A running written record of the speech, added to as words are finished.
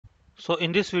So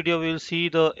in this video, we will see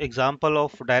the example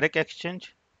of direct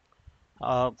exchange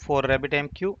for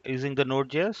RabbitMQ using the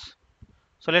Node.js.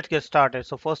 So let's get started.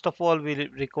 So first of all, we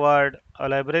required a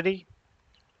library,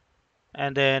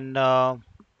 and then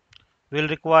we'll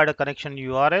require a connection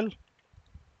URL.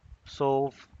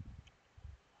 So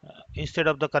instead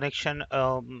of the connection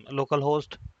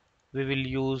localhost, we will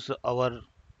use our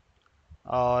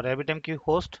RabbitMQ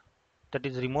host, that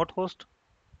is remote host.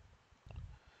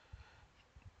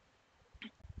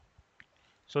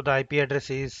 So the IP address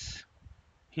is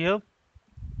here,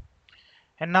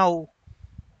 and now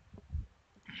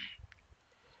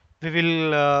we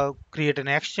will create an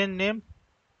exchange name.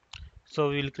 So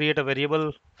we will create a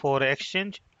variable for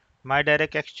exchange, my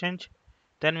direct exchange.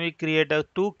 Then we create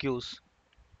two queues,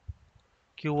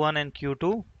 Q1 and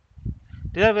Q2.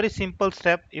 These are very simple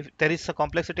steps. If there is a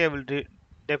complexity, I will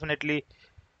definitely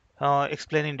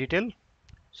explain in detail.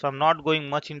 So I'm not going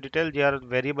much in detail. They are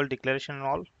variable declaration and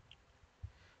all.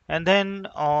 And then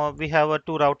we have a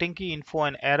two routing key, info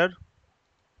and error.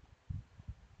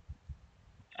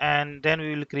 And then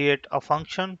we will create a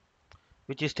function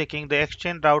which is taking the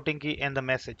exchange, routing key, and the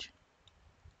message.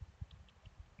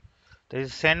 There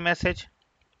is send message.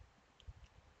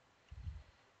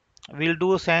 We'll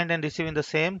do send and receive in the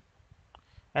same,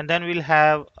 and then we'll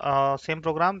have same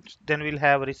program. Then we'll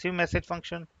have receive message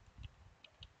function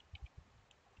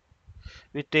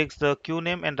which takes the queue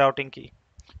name and routing key,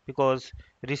 because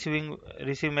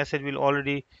receive message will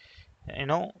already you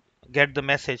know get the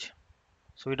message,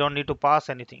 so we don't need to pass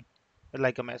anything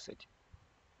like a message.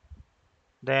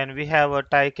 Then we have a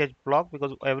tie catch block,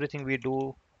 because everything we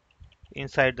do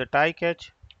inside the tie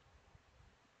catch,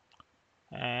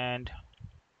 and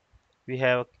we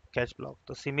have a catch block.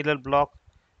 The similar block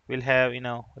will have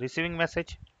receiving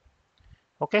message.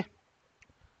 Okay,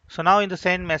 so now in the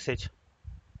send message,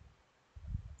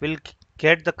 we'll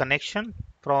get the connection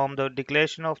from the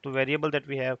declaration of the variable that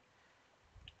we have,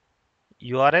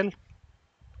 URL.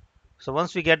 So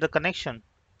once we get the connection,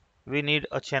 we need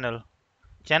a channel.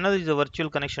 Channel is a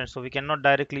virtual connection, so we cannot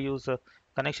directly use a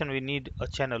connection. We need a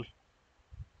channel,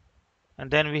 and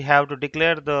then we have to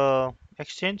declare the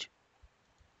exchange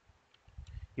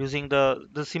using the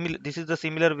similar. This is the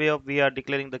similar way of we are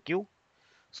declaring the queue.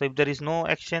 So if there is no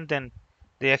action, then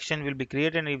the action will be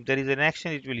created, and if there is an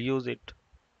action, it will use it.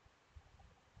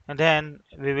 And then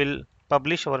we will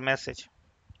publish our message.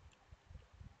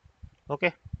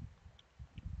 Okay.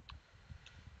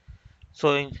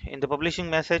 So in the publishing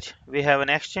message, we have an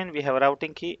action, we have a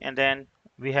routing key, and then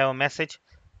we have a message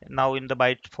now in the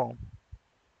byte form.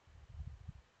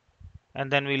 And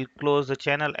then we'll close the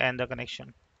channel and the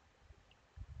connection.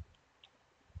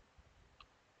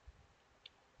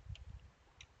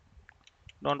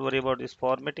 Don't worry about this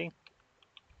formatting.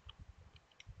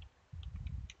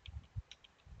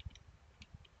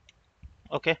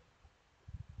 Okay.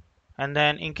 And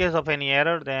then in case of any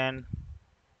error, then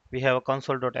we have a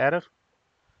console.error.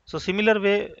 So similar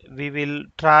way, we will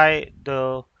try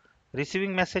the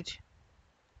receiving message.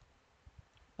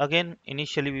 Again,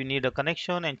 initially we need a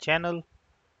connection and channel.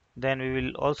 Then we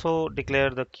will also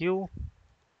declare the queue,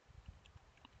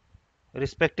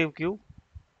 respective queue,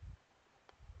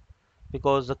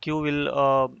 because the queue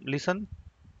will listen.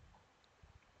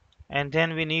 And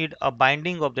then we need a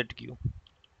binding of that queue.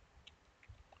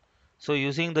 So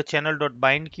using the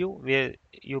channel.bind queue, where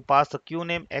you pass the queue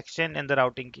name, exchange, and the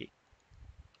routing key.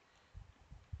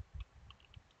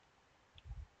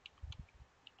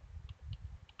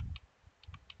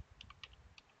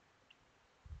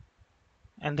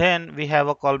 And then we have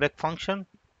a callback function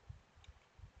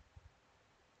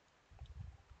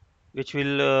which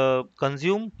will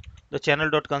consume the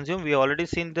channel.consume. We already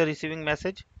seen the receiving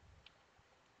message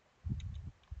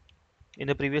in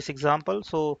the previous example.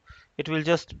 So it will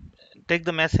just take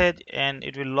the message and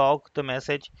it will log the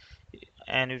message,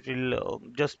 and it will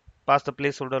just pass the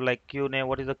placeholder like queue name,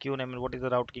 what is the queue name and what is the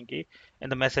routing key,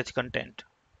 and the message content.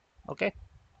 Okay.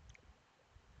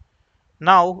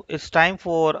 Now it's time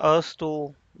for us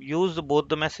to use both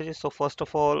the messages. So first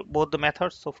of all, both the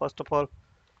methods. So first of all,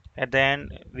 at the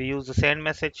end, we use the send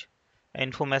message,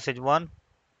 info message 1.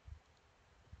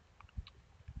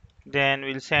 Then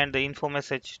we'll send the info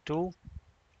message 2,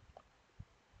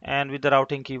 and with the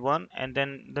routing key 1. And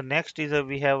then the next is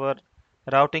we have a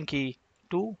routing key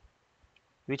 2,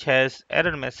 which has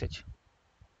error message.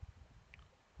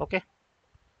 Okay.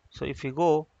 So if we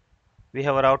go, we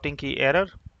have a routing key error,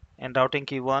 and routing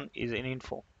key 1 is in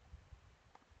info.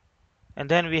 And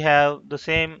then we have the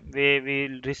same way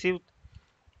we'll receive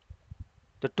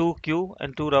the two queue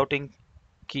and two routing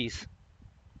keys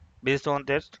based on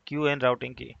that queue and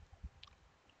routing key.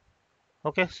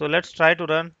 Okay, so let's try to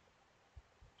run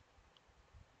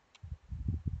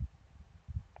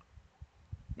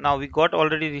Now we got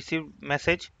already received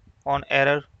message on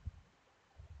error.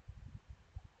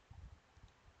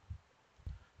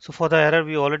 So for the error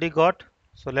we already got.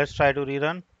 So let's try to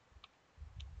rerun.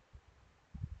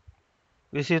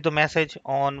 We received the message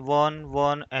on 1,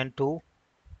 1 and 2.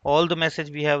 All the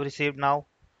message we have received now,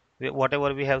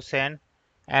 whatever we have sent.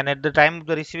 And at the time of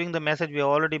the receiving the message, we are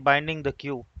already binding the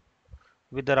queue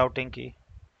with the routing key.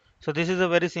 So this is a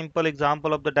very simple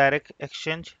example of the direct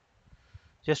exchange.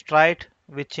 Just try it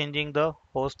with changing the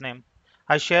host name.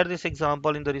 I share this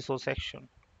example in the resource section.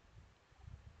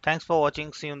 Thanks for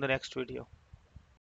watching. See you in the next video.